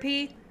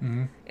therapy.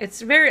 Mm-hmm.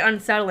 It's very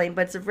unsettling,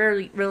 but it's a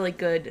really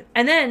good.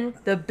 And then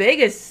the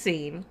biggest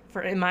scene,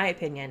 in my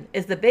opinion,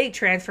 is the big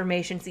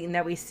transformation scene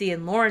that we see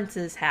in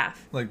Lawrence's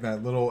half. Like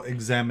that little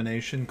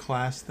examination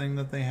class thing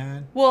that they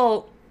had?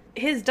 Well,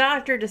 his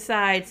doctor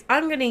decides,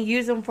 I'm going to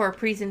use him for a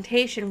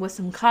presentation with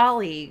some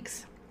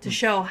colleagues to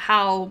show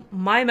how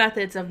my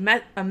methods of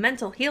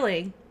mental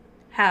healing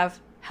have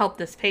helped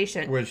this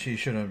patient. Which he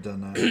shouldn't have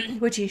done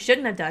that. Which he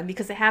shouldn't have done,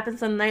 because it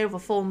happens on the night of a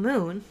full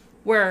moon,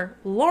 where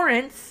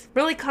Lawrence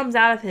really comes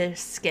out of his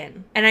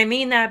skin. And I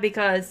mean that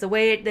because the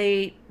way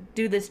they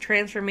do this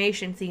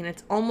transformation scene,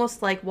 it's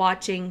almost like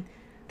watching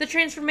the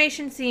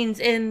transformation scenes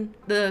in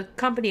The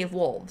Company of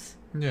Wolves.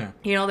 Yeah.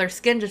 You know, their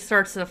skin just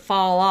starts to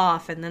fall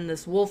off and then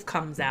this wolf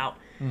comes out.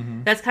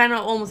 Mm-hmm. That's kind of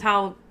almost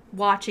how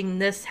watching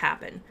this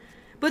happen.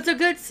 But it's a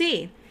good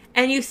scene.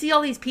 And you see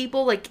all these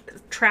people,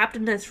 like, trapped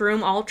in this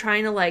room, all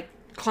trying to, like,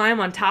 climb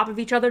on top of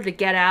each other to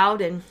get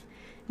out. And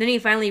then he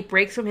finally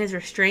breaks from his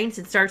restraints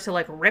and starts to,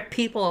 like, rip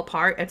people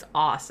apart. It's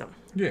awesome.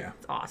 Yeah.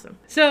 It's awesome.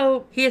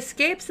 So, he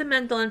escapes the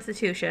mental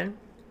institution,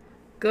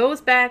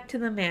 goes back to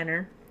the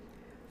manor,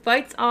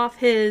 fights off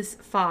his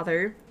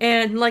father,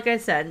 and like I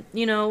said,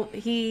 you know,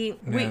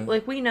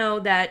 we know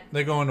that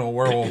they go into a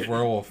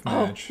werewolf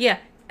match. Yeah,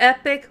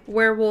 epic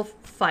werewolf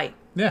fight.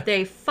 Yeah.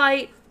 They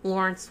fight,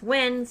 Lawrence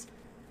wins,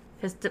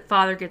 his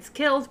father gets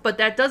killed, but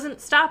that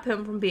doesn't stop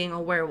him from being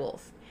a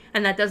werewolf.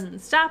 And that doesn't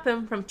stop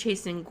him from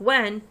chasing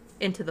Gwen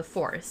into the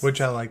forest.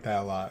 Which I like that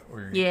a lot.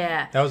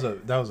 Yeah. That was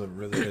a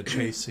really good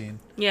chase scene.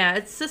 Yeah,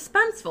 it's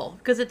suspenseful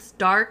because it's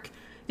dark.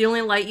 The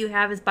only light you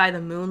have is by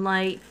the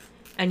moonlight,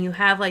 and you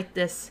have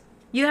this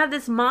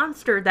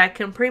monster that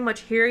can pretty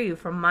much hear you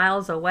from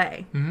miles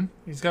away. Mm-hmm.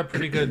 He's got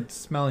pretty good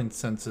smelling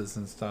senses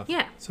and stuff.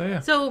 Yeah. So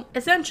yeah. So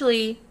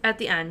essentially, at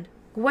the end,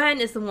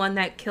 Gwen is the one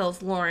that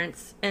kills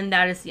Lawrence, and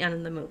that is the end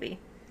of the movie.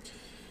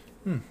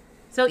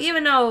 So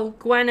even though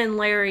Gwen and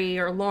Larry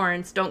or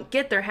Lawrence don't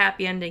get their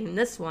happy ending in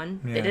this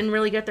one, they didn't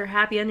really get their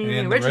happy ending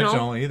in the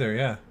original either,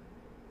 yeah.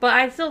 But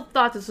I still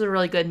thought this was a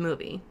really good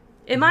movie.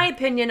 In my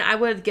opinion, I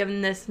would have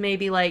given this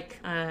maybe like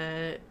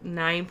a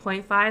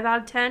 9.5 out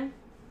of 10.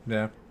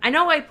 Yeah. I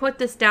know I put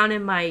this down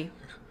in my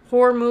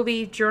horror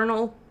movie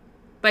journal,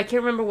 but I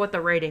can't remember what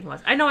the rating was.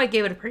 I know I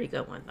gave it a pretty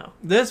good one, though.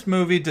 This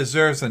movie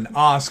deserves an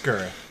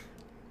Oscar.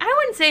 I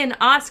wouldn't say an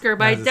Oscar,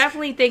 but I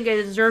definitely think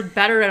it deserved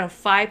better than a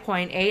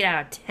 5.8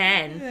 out of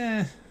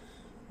 10.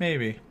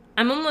 Maybe.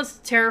 I'm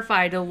almost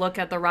terrified to look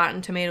at the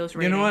Rotten Tomatoes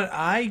rating. You know what?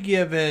 I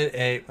give it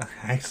a...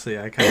 Actually,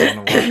 I kind of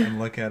want to watch and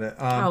look at it.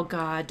 Oh,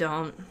 God,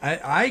 don't.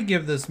 I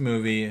give this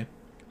movie...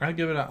 I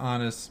give it an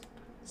honest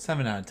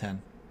 7 out of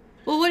 10.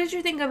 Well, what did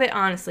you think of it,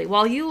 honestly?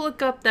 While you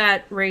look up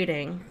that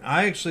rating...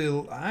 I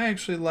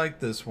actually like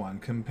this one.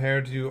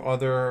 Compared to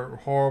other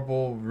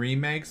horrible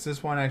remakes,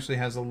 this one actually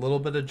has a little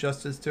bit of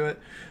justice to it.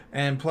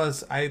 And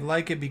plus, I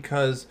like it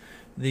because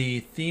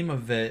the theme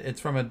of it's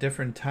from a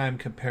different time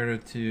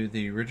compared to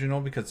the original,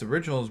 because the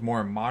original is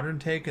more a modern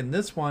take, and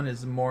this one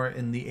is more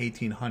in the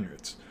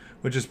 1800s,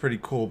 which is pretty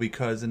cool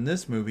because in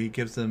this movie it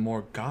gives it a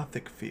more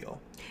gothic feel.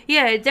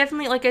 Yeah, it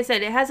definitely, like I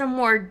said, it has a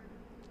more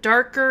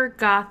darker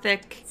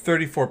gothic...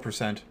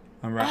 34%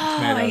 on Rotten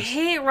Tomatoes. I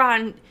hate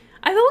Rotten...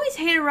 I've always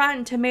hated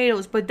Rotten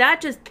Tomatoes, but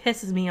that just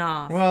pisses me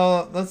off.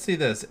 Well, let's see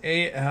this.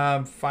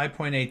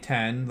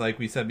 5.810, like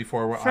we said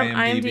before, from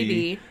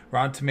IMDb.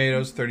 Rotten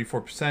Tomatoes,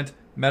 34%.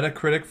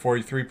 Metacritic,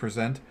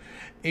 43%.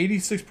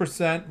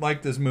 86%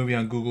 like this movie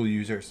on Google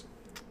users.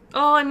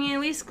 Oh, I mean,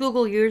 at least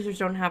Google users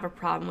don't have a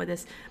problem with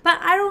this. But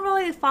I don't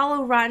really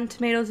follow Rotten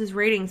Tomatoes'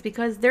 ratings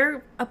because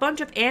they're a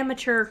bunch of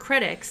amateur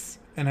critics.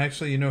 And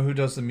actually, you know who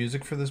does the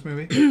music for this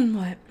movie?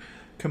 What?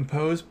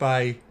 Composed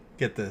by,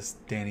 get this,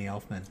 Danny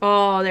Elfman.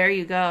 Oh, there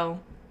you go.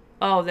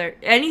 Oh,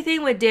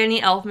 anything with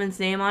Danny Elfman's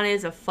name on it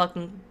is a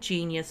fucking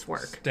genius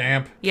work.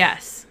 Stamp.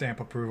 Yes. Stamp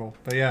approval.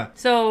 But yeah.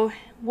 So,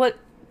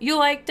 you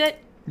liked it?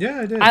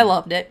 Yeah, I did. I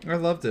loved it. I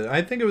loved it.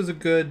 I think it was a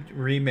good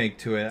remake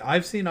to it.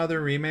 I've seen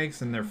other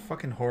remakes and they're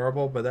fucking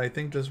horrible, but I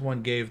think this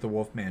one gave the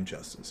Wolfman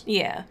justice.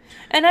 Yeah.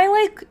 And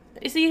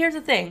see, here's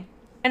the thing.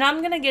 And I'm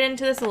going to get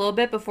into this a little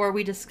bit before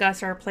we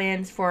discuss our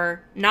plans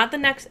for not the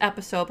next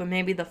episode, but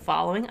maybe the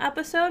following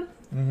episode.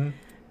 Mm-hmm.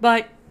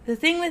 But the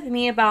thing with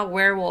me about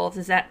werewolves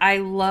is that I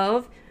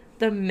love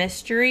the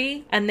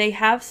mystery, and they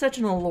have such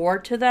an allure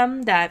to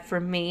them that,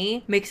 for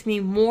me, makes me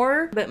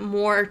more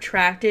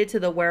attracted to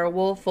the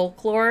werewolf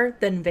folklore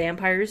than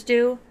vampires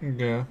do.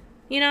 Yeah.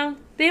 You know?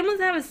 They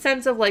almost have a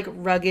sense of, like,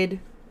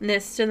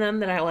 ruggedness to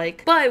them that I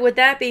like. But with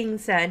that being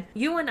said,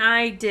 you and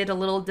I did a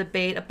little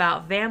debate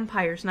about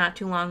vampires not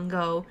too long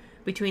ago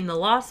between The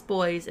Lost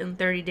Boys and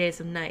 30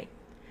 Days of Night.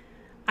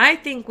 I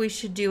think we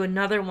should do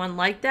another one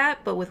like that,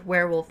 but with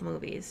werewolf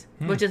movies.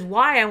 Which is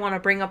why I want to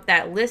bring up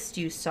that list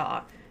you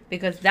saw.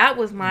 Because that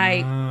was my...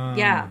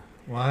 yeah.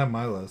 Well, I have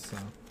my list, so...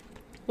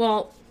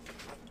 Well,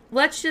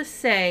 let's just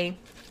say,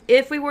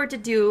 if we were to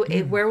do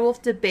a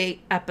werewolf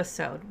debate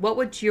episode, what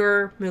would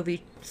your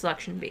movie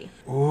selection be?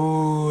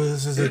 Ooh,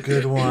 this is a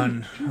good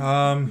one.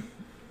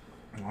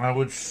 I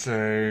would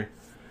say...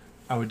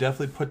 I would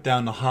definitely put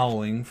down The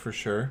Howling, for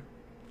sure.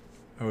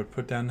 I would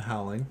put down The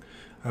Howling.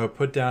 I would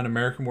put down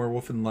American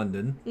Werewolf in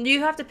London. You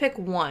have to pick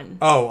one.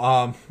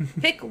 Oh,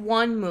 Pick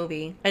one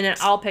movie, and then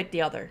I'll pick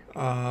the other.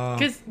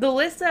 Because the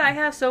list that I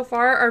have so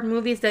far are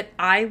movies that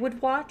I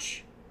would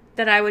watch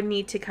that I would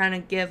need to kind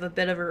of give a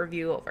bit of a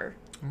review over.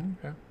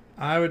 Okay.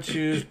 I would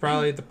choose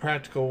probably the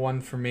practical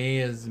one for me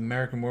is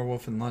American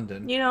Werewolf in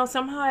London. You know,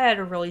 somehow I had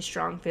a really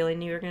strong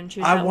feeling you were going to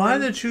choose that I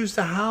wanted one. to choose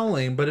The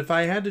Howling, but if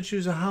I had to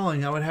choose The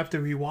Howling, I would have to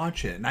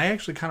rewatch it. And I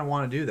actually kind of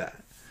want to do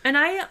that. And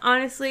I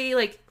honestly,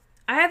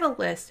 I have a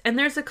list, and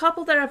there's a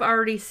couple that I've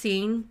already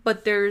seen,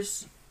 but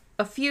there's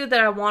a few that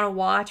I want to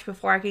watch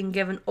before I can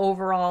give an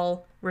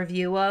overall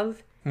review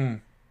of.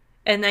 And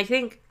I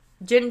think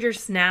Ginger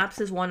Snaps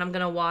is one I'm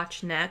going to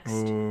watch next.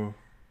 Ooh.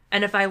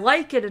 And if I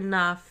like it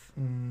enough,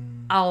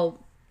 I'll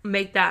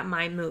make that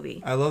my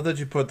movie. I love that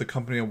you put The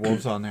Company of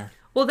Wolves on there.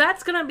 Well,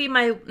 that's going to be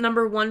my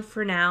number one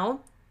for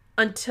now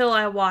until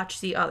I watch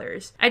the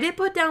others. I did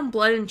put down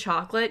Blood and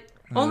Chocolate.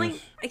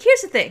 Only,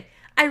 here's the thing.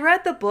 I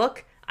read the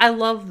book. I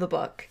love the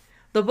book.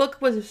 The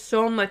book was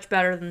so much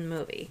better than the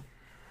movie.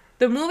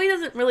 The movie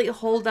doesn't really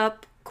hold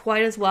up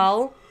quite as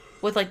well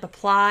with, the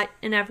plot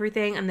and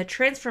everything. And the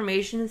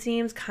transformation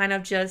seems kind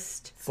of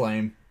just...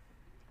 Flame.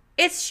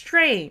 It's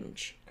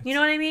strange. You know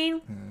what I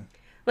mean?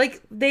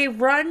 They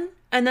run,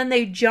 and then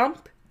they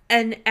jump,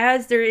 and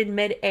as they're in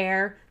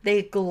midair,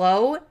 they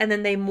glow, and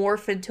then they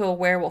morph into a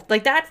werewolf.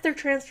 That's their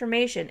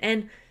transformation.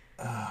 And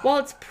while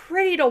it's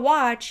pretty to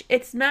watch,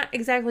 it's not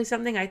exactly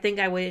something I think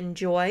I would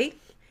enjoy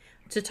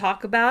to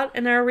talk about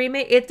in our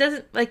remake. It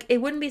doesn't,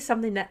 it wouldn't be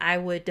something that I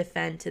would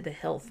defend to the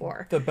hill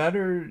for. The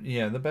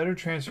better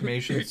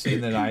transformation scene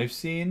that I've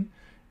seen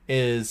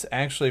is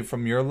actually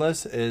from your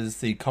list is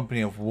The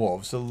Company of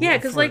Wolves. Yeah,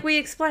 because we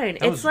explained,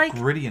 it's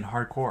gritty and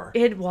hardcore.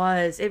 It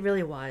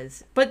really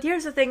was. But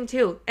here's the thing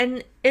too,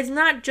 and it's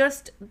not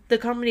just The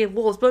Company of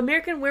Wolves, but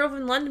American Werewolf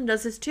in London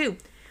does this too.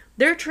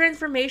 Their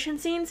transformation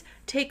scenes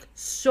take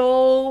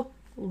so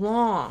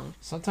long.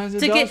 Sometimes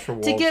it does for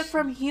wolves. To get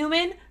from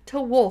human to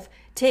wolf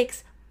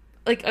takes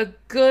a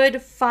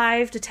good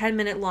 5 to 10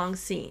 minute long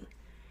scene.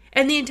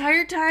 And the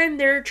entire time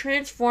they're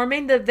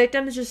transforming, the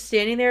victim is just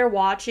standing there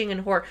watching in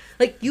horror.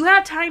 You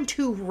have time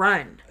to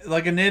run.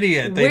 Like an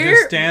idiot. They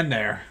just stand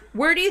there.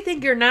 Where do you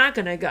think you're not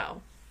going to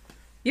go?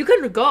 You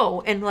could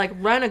go and,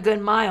 run a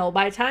good mile.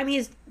 By the time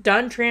he's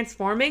done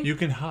transforming... You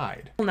can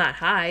hide. Well, not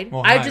hide.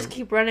 I just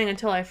keep running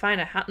until I find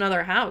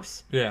another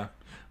house. Yeah.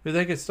 But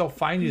they could still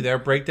find you there,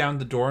 break down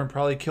the door, and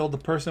probably kill the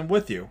person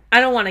with you. I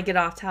don't want to get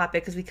off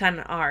topic because we kind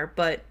of are,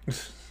 but...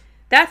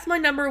 That's my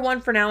number one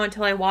for now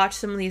until I watch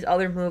some of these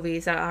other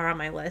movies that are on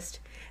my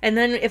list. And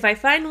then if I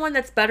find one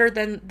that's better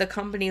than The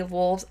Company of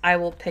Wolves, I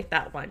will pick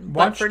that one.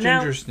 Watch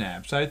Ginger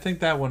Snaps. I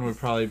think that one would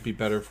probably be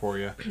better for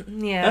you.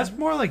 Yeah. That's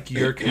more like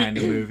your kind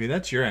of movie.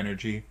 That's your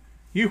energy.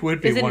 You would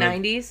be Is it one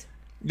 90s?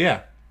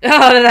 Yeah.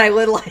 Oh, then I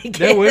would like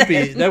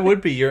it. That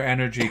would be your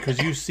energy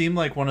because you seem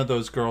like one of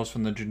those girls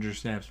from the Ginger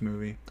Snaps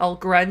movie. All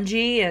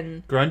grungy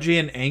and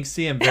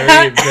angsty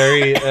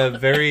and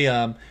very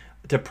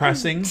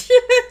depressing.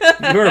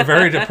 You're a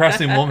very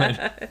depressing woman.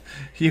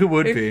 You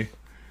would be.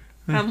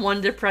 I'm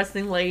one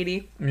depressing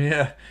lady.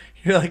 Yeah,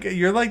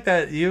 you're like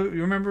that. You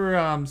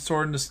remember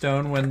Sword in the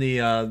Stone when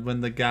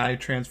the guy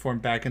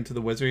transformed back into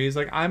the wizard? He's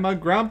like, I'm a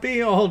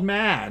grumpy old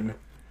man.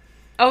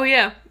 Oh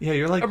yeah. Yeah,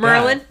 you're like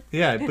Merlin. That.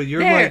 Yeah, but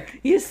you're there.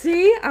 You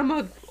see, I'm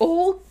a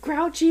old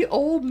grouchy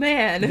old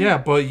man. Yeah,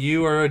 but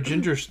you are a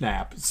ginger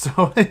snap.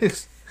 So.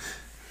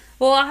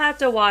 Well, I'll have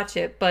to watch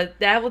it, but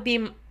that would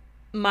be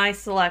my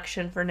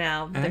selection for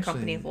now, The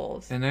Company of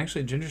Wolves. And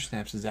actually, Ginger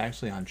Snaps is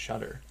actually on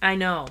Shudder. I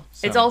know.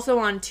 So, it's also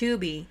on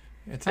Tubi.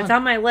 It's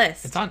on my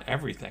list. It's on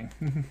everything.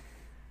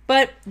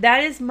 But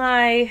that is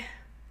my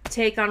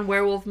take on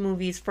werewolf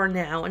movies for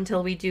now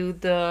until we do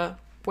the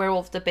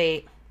werewolf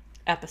debate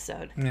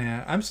episode.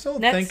 Yeah, I'm still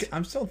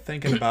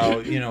thinking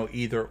about,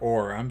 either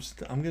or. I'm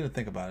going to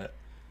think about it.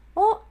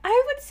 Well,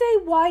 I would say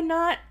why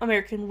not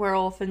American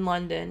Werewolf in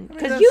London?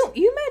 Because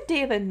you met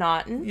David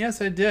Naughton.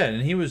 Yes, I did.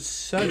 And he was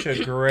such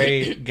a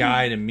great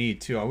guy to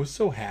meet, too. I was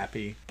so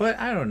happy. But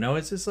I don't know.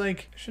 It's just I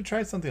should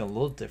try something a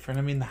little different.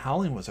 I mean, The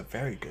Howling was a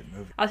very good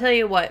movie. I'll tell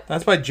you what.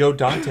 That's by Joe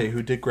Dante,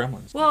 who did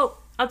Gremlins. Well,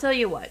 I'll tell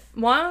you what.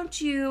 Why don't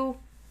you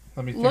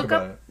Let me think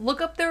about it.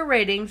 Look up their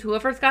ratings.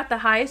 Whoever's got the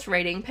highest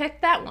rating,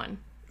 pick that one.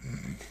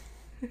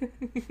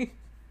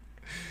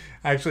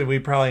 Actually, we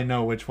probably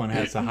know which one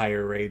has the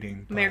higher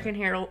rating. American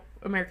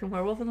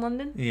Werewolf in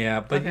London? Yeah,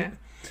 but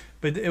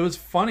but it was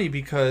funny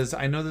because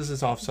I know this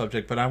is off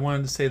subject, but I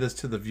wanted to say this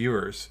to the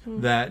viewers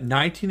that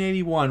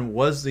 1981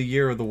 was the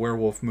year of the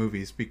werewolf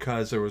movies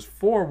because there was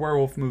 4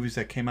 werewolf movies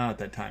that came out at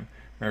that time.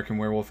 American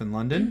Werewolf in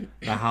London,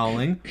 The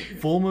Howling,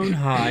 Full Moon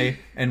High,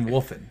 and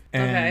Wolfen.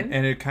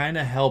 And it kind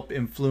of helped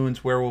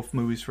influence werewolf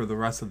movies for the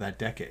rest of that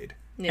decade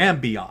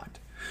and beyond.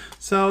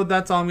 So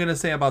that's all I'm going to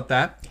say about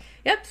that.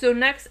 Yep, so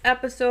next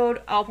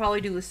episode, I'll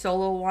probably do a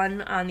solo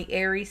one on the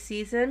Aries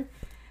season.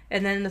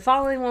 And then the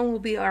following one will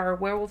be our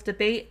werewolf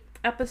debate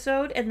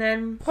episode. And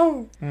then,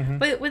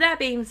 but with that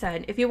being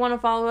said, if you want to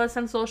follow us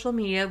on social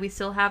media, we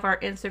still have our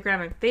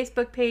Instagram and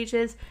Facebook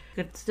pages.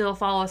 You could still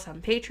follow us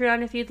on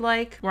Patreon if you'd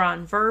like. We're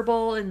on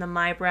Verbal in the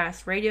My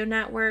Brass Radio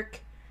Network.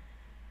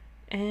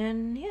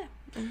 And yeah.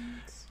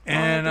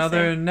 And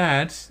other than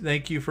that,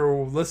 thank you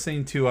for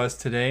listening to us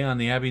today on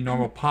the Abby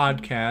Normal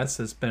Podcast.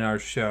 It's been our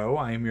show.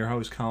 I am your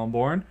host, Colin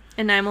Bourne.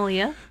 And I'm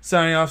Aaliyah.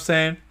 Signing off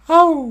saying,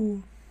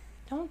 oh!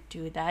 Don't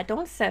do that.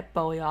 Don't set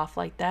Bowie off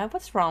like that.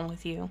 What's wrong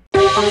with you?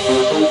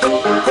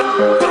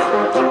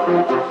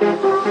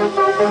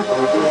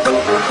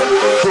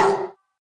 Huh.